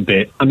just a little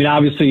bit. I mean,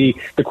 obviously,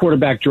 the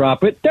quarterback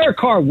drop, but Derek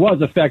Carr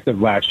was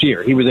effective last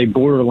year. He was a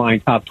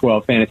borderline top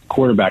 12 fantasy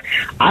quarterback.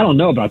 I don't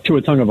know about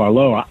Tua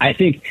Tagovailoa.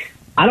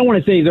 I don't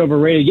want to say he's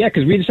overrated yet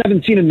because we just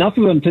haven't seen enough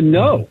of him to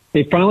know.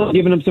 They've finally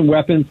given him some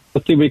weapons.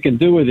 Let's see what he can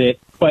do with it.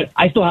 But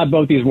I still have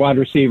both these wide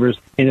receivers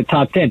in the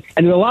top 10.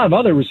 And there's a lot of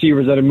other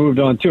receivers that have moved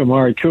on, too.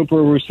 Amari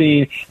Cooper we're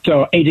seeing.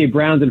 So A.J.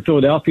 Brown's in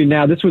Philadelphia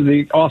now. This was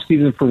the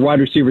offseason for wide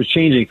receivers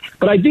changing.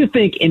 But I do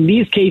think in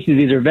these cases,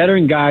 these are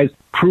veteran guys,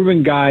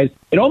 proven guys.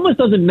 It almost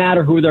doesn't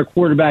matter who their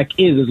quarterback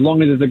is as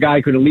long as there's a guy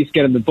who could at least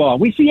get him the ball.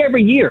 We see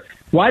every year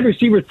wide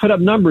receivers put up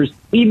numbers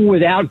even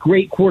without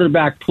great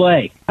quarterback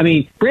play. I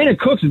mean, Brandon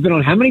Cooks has been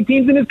on how many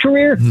teams in his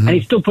career? And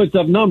he still puts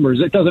up numbers.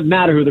 It doesn't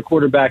matter who the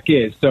quarterback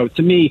is. So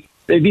to me,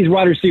 these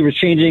wide receivers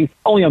changing,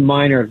 only a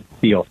minor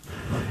deal.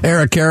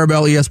 Eric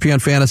Karabell,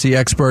 ESPN fantasy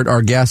expert,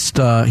 our guest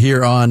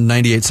here on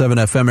 98.7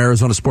 FM,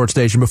 Arizona Sports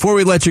Station. Before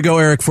we let you go,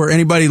 Eric, for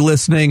anybody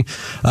listening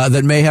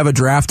that may have a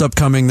draft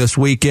upcoming this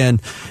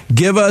weekend,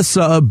 give us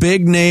a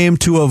big name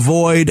to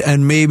avoid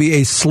and maybe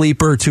a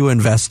sleeper to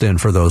invest in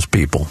for those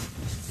people.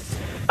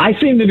 I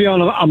seem to be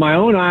on my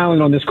own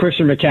island on this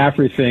Christian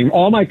McCaffrey thing.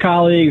 All my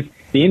colleagues,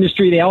 the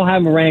industry, they all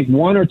have him ranked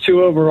 1 or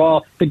 2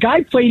 overall. The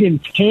guy played in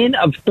 10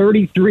 of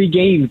 33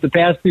 games the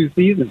past 2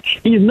 seasons.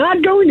 He's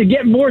not going to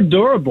get more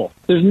durable.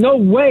 There's no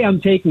way I'm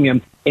taking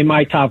him in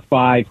my top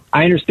 5.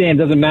 I understand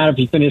it doesn't matter if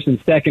he finished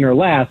in second or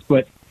last,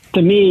 but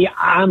to me,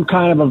 I'm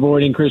kind of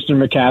avoiding Christian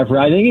McCaffrey.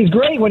 I think he's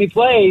great when he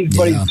plays,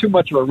 but he's too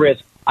much of a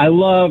risk. I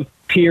love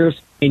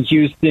Pierce in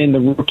Houston, the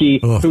rookie,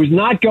 who's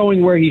not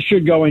going where he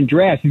should go in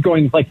drafts. He's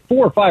going like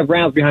 4 or 5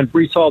 rounds behind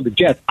Breece Hall, the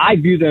Jets. I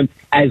view them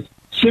as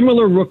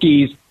similar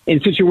rookies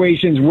in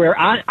situations where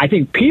I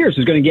think Pierce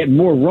is going to get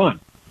more run.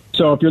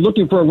 So if you're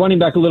looking for a running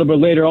back a little bit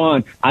later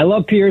on, I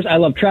love Pierce. I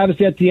love Travis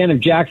Etienne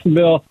of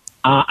Jacksonville.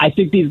 I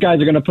think these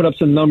guys are going to put up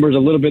some numbers a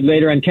little bit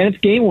later. And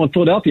Kenneth Gainwell in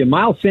Philadelphia,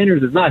 Miles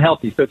Sanders is not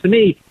healthy. So to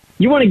me,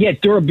 you want to get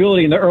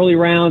durability in the early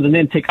rounds and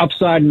then take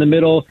upside in the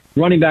middle.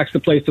 Running back's the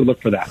place to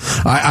look for that.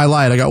 I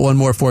lied. I got one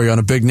more for you on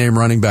a big-name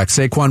running back.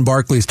 Saquon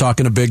Barkley's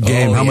talking a big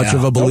game. How much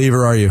of a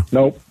believer are you?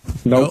 Nope.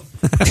 In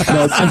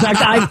fact,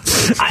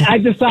 I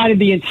decided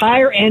the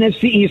entire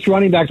NFC East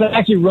running backs. I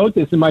actually wrote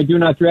this in my Do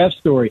Not Draft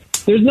story.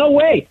 There's no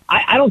way.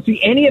 I don't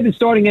see any of the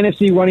starting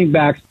NFC running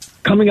backs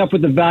coming up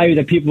with the value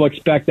that people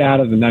expect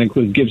out of them. That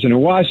includes Gibson in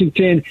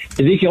Washington,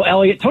 Ezekiel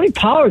Elliott. Tony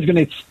Pollard's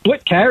going to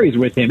split carries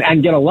with him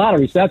and get a lot of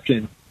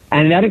receptions.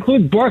 And that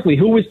includes Barkley,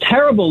 who was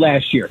terrible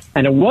last year.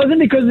 And it wasn't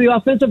because of the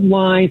offensive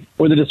line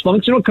or the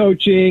dysfunctional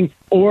coaching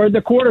or the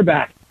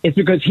quarterback. It's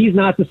because he's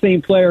not the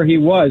same player he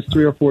was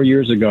 3 or 4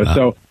 years ago.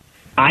 So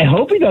I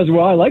hope he does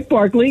well. I like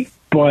Barkley,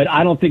 but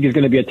I don't think he's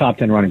going to be a top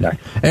 10 running back.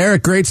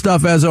 Eric, great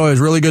stuff as always.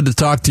 Really good to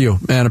talk to you,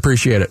 man.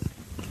 Appreciate it.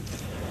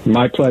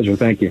 My pleasure.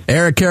 Thank you.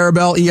 Eric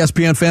Karabell,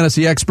 ESPN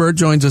fantasy expert,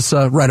 joins us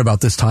right about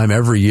this time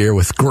every year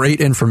with great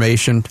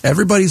information.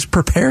 Everybody's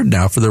prepared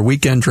now for their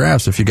weekend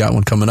drafts if you got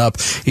one coming up.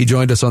 He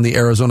joined us on the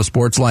Arizona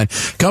Sports Line.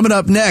 Coming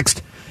up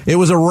next, it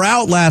was a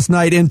rout last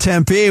night in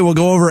Tempe. We'll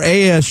go over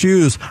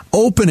ASU's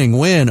opening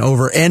win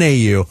over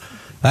NAU.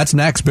 That's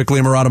next. Bickley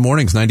Marotta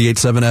Mornings,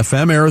 98.7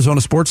 FM, Arizona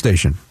Sports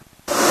Station.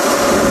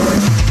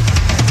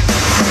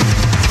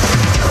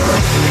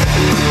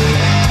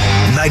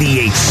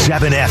 98.7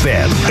 7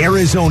 FM,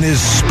 Arizona's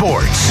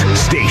sports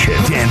station.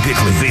 Dan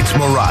Bickley, Vince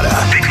Marotta.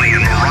 Bickley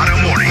and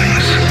Marotta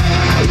mornings.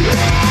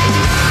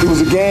 It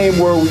was a game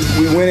where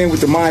we went in with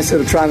the mindset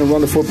of trying to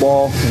run the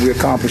football, and we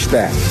accomplished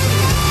that.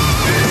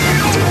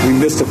 We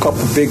missed a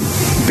couple big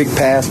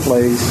pass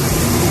plays,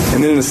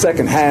 and then in the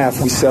second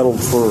half, we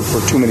settled for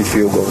too many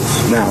field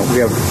goals. Now, we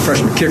have a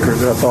freshman kicker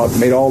that I thought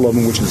made all of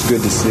them, which was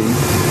good to see.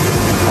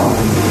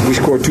 We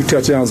scored 2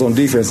 touchdowns on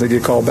defense. They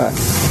get called back.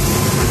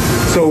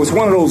 So it's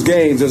one of those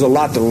games. There's a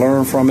lot to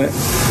learn from it.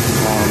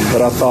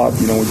 But I thought,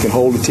 we can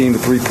hold the team to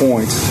 3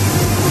 points.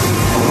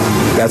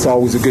 That's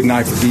always a good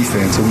night for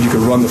defense. And when you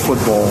can run the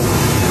football,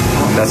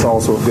 that's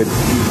also good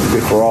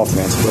for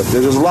offense. But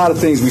there's a lot of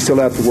things we still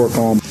have to work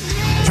on.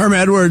 Herm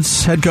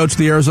Edwards, head coach of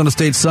the Arizona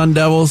State Sun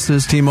Devils.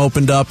 His team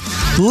opened up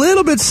a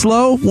little bit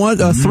slow.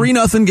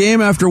 3-0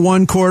 game after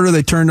one quarter.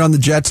 They turned on the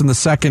Jets in the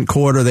second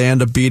quarter. They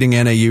end up beating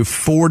NAU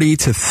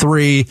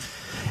 40-3.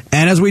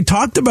 And as we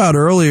talked about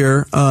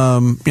earlier, I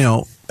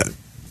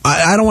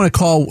don't want to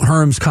call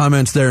Herm's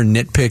comments there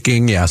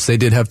nitpicking. Yes, they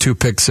did have 2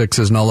 pick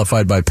sixes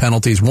nullified by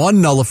penalties.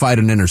 One nullified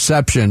an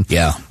interception.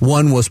 Yeah.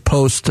 One was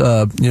post,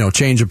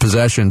 change of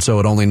possession, so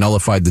it only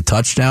nullified the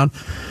touchdown.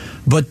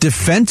 But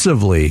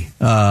defensively,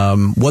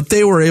 what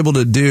they were able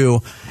to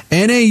do,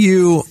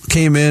 NAU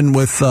came in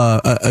with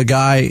a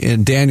guy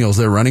in Daniels,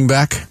 their running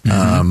back,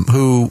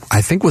 who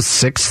I think was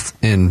 6th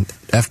in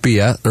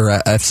FBS or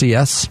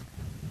FCS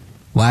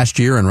last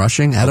year in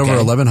rushing, had over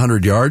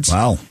 1,100 yards.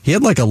 Wow. He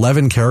had like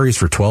 11 carries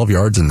for 12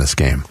 yards in this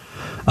game.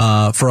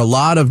 For a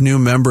lot of new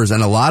members,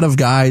 and a lot of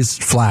guys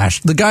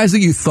flashed. The guys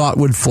that you thought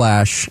would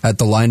flash at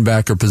the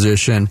linebacker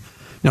position,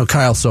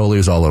 Kyle Soley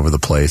was all over the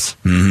place.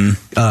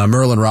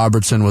 Merlin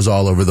Robertson was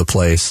all over the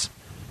place.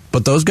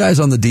 But those guys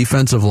on the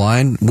defensive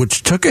line,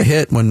 which took a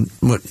hit when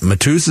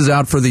Matus is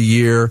out for the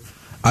year,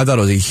 I thought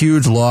it was a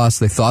huge loss.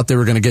 They thought they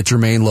were going to get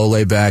Jermaine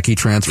Lole back. He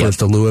transfers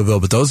to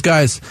Louisville. But those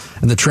guys,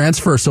 and the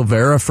transfer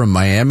Silvera from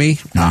Miami,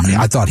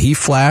 I thought he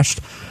flashed.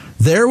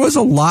 There was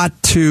a lot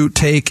to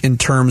take in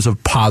terms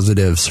of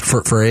positives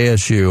for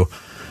ASU.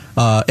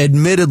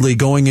 Admittedly,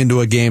 going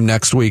into a game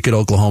next week at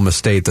Oklahoma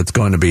State that's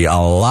going to be a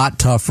lot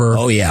tougher.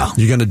 Oh, yeah.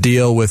 You're going to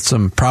deal with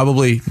some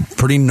probably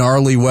pretty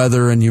gnarly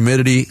weather and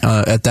humidity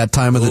at that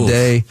time of the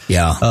day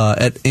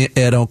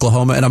at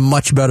Oklahoma, and a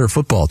much better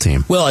football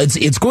team. Well,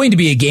 it's going to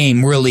be a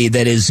game, really,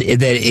 that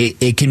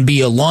it can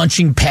be a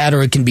launching pad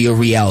or it can be a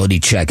reality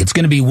check. It's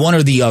going to be one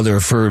or the other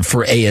for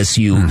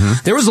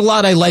ASU. There was a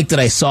lot I liked that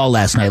I saw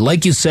last night.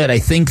 Like you said, I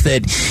think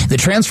that the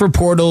transfer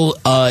portal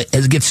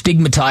gets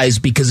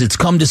stigmatized because it's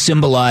come to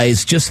symbolize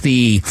just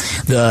the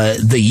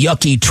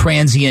yucky,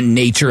 transient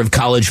nature of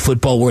college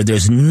football, where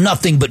there's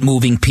nothing but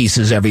moving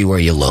pieces everywhere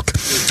you look,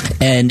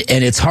 and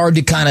it's hard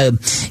to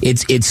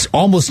it's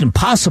almost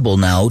impossible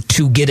now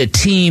to get a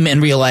team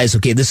and realize,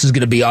 okay, this is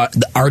going to be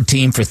our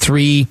team for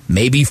 3,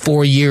 maybe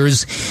 4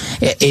 years.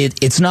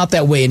 It's not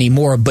that way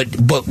anymore. But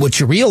what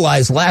you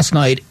realized last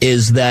night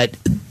is that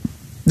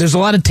there's a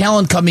lot of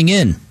talent coming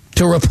in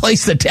to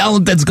replace the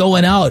talent that's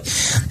going out.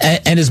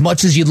 And as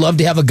much as you'd love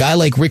to have a guy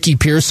like Ricky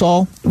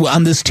Pearsall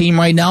on this team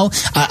right now,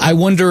 I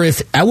wonder if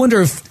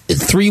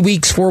 3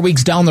 weeks, 4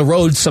 weeks down the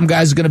road, some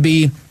guys are going to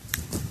be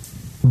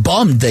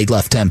bummed they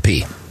left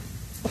MP.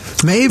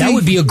 Maybe that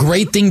would be a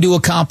great thing to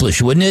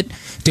accomplish, wouldn't it?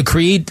 To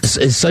create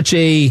such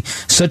a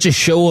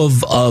show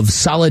of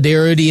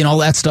solidarity and all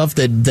that stuff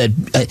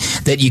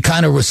that you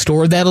kind of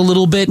restore that a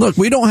little bit. Look,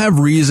 we don't have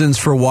reasons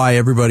for why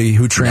everybody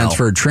who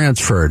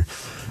transferred.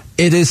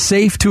 It is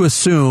safe to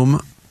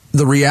assume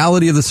the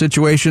reality of the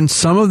situation.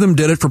 Some of them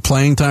did it for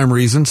playing time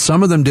reasons.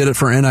 Some of them did it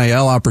for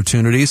NIL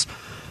opportunities.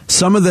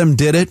 Some of them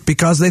did it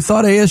because they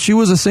thought ASU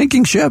was a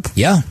sinking ship.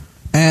 Yeah.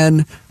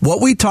 And what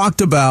we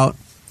talked about,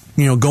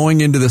 going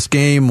into this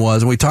game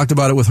was, and we talked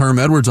about it with Herm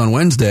Edwards on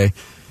Wednesday,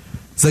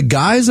 the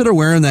guys that are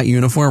wearing that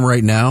uniform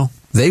right now,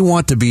 they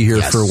want to be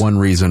here for one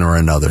reason or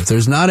another.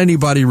 There's not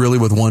anybody really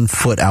with one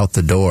foot out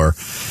the door.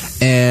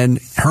 And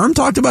Herm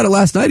talked about it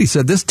last night. He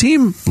said this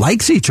team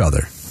likes each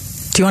other.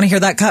 Do you want to hear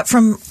that cut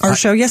from our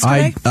show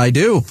yesterday? I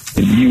do.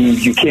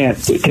 You can't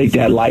take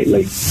that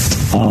lightly.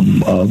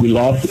 We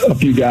lost a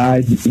few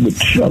guys,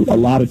 which a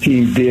lot of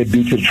teams did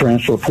due to the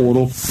transfer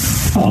portal.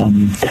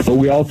 But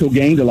we also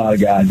gained a lot of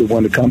guys that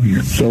wanted to come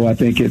here. So I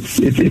think it's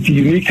a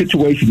unique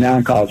situation now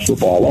in college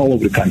football all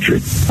over the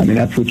country. I mean,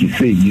 that's what you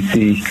see. You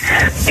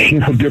see,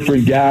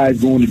 different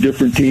guys going to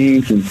different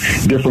teams and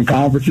different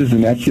conferences,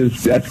 and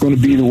that's going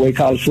to be the way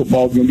college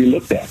football is going to be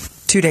looked at.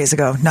 2 days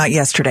ago, not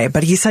yesterday.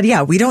 But he said,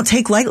 we don't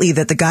take lightly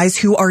that the guys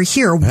who are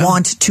here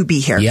want to be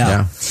here.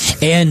 Yeah.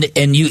 And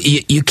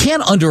you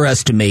can't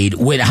underestimate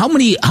how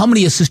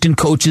many assistant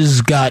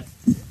coaches got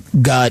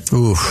got.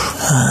 Oof.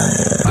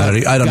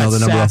 I don't know the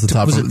number off the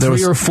top. Was it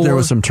three or four? There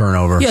was some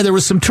turnover. Yeah, there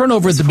was some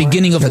turnover at the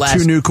beginning of last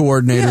year. 2 new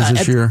coordinators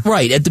this year.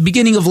 Right. At the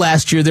beginning of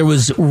last year, there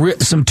was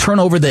some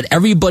turnover that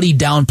everybody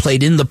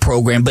downplayed in the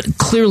program, but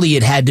clearly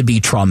it had to be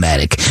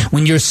traumatic.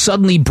 When you're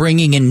suddenly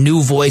bringing in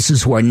new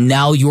voices who are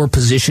now your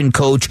position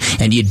coach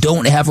and you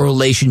don't have a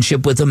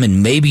relationship with them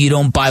and maybe you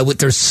don't buy what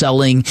they're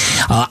selling.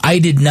 I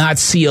did not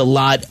see a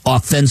lot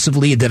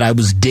offensively that I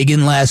was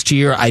digging last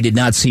year. I did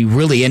not see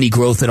really any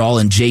growth at all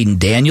in Jaden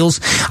Daniels.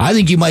 I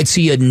think you might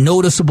see a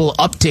noticeable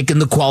uptick in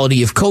the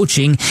quality of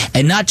coaching,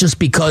 and not just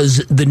because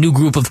the new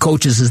group of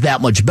coaches is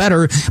that much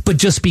better, but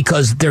just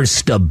because there's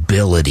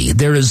stability.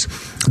 There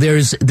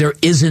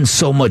isn't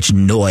so much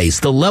noise.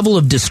 The level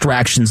of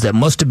distractions that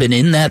must have been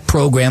in that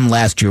program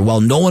last year,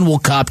 while no one will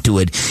cop to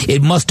it,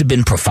 it must have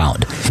been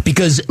profound.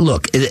 Because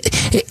look,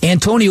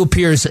 Antonio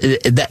Pierce,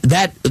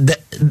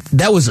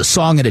 that was a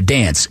song and a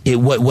dance.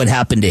 What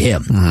happened to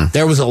him? Mm-hmm.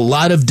 There was a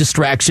lot of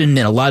distraction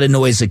and a lot of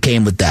noise that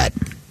came with that.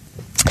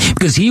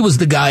 Because he was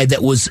the guy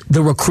that was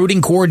the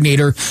recruiting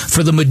coordinator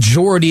for the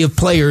majority of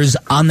players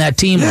on that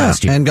team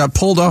last year. And got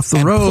pulled off the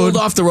road.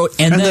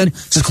 And then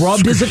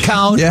scrubbed his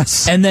account.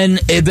 Yes. And then,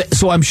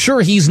 so I'm sure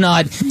he's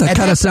not. That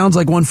kind of sounds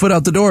like one foot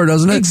out the door,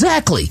 doesn't it?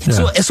 Exactly.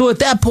 Yeah. So at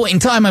that point in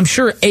time, I'm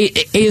sure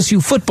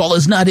ASU football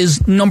is not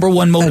his number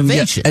one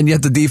motivation. And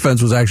yet the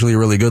defense was actually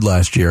really good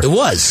last year. It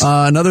was.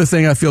 Another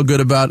thing I feel good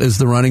about is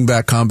the running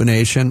back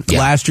combination. Yeah.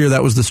 Last year,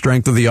 that was the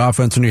strength of the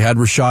offense when you had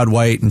Rashad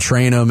White and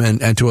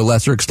Trainum and to a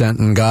lesser extent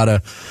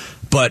Ngata.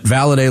 But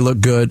Valladay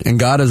looked good, and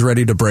Ngata's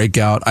ready to break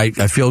out. I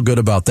feel good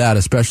about that,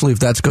 especially if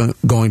that's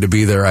going to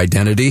be their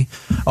identity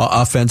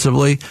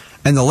offensively.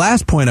 And the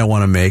last point I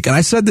want to make, and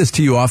I said this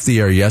to you off the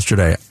air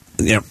yesterday,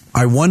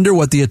 I wonder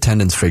what the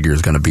attendance figure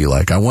is going to be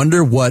like. I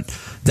wonder what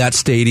that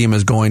stadium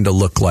is going to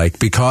look like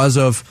because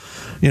of,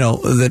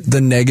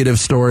 the negative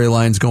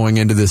storylines going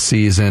into this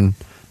season.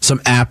 Some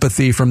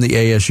apathy from the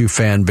ASU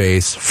fan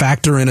base.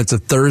 Factor in it's a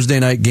Thursday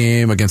night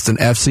game against an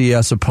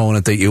FCS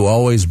opponent that you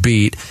always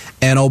beat.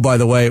 And, oh, by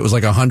the way, it was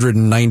like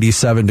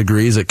 197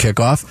 degrees at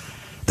kickoff.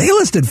 They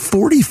listed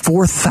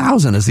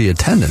 44,000 as the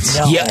attendance.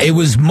 Yeah, it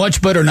was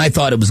much better than I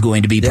thought it was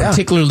going to be,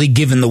 particularly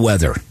given the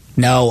weather.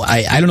 Now,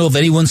 I don't know if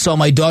anyone saw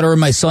my daughter or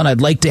my son. I'd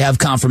like to have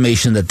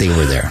confirmation that they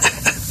were there.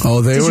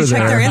 Oh, they Did were you check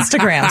there. their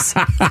Instagrams?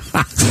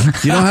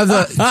 You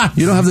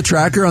don't have the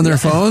tracker on their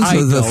phones,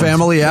 the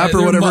family app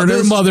or whatever it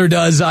is. Their mother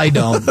does. I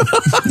don't.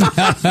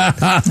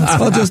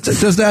 Well,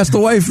 just ask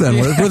the wife then.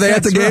 Were they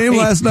at the game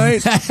last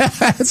night?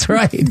 That's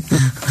right.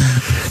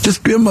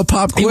 Just give them a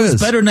pop quiz. It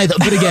was better than I thought.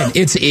 But again,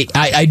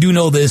 I do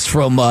know this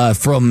from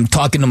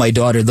talking to my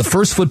daughter. The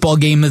first football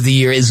game of the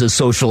year is a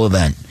social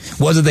event.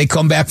 Whether they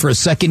come back for a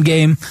second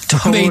game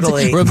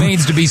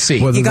remains to be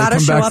seen. You got to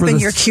show up in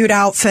your cute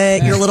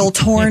outfit, your little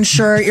torn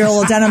shirt, your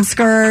little denim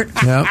skirt.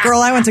 Yep.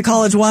 Girl, I went to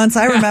college once.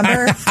 I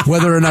remember.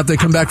 Whether or not they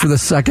come back for the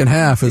second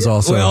half is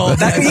also.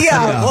 That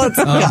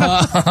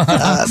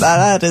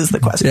is the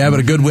question. Yeah, but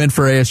a good win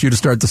for ASU to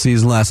start the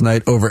season last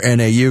night over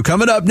NAU.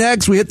 Coming up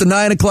next, we hit the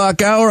 9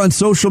 o'clock hour on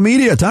social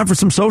media. Time for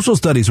some social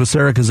studies with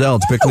Sarah Cazell.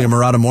 It's Bickley and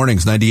Marotta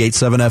Mornings,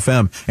 98.7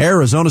 FM,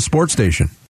 Arizona Sports Station.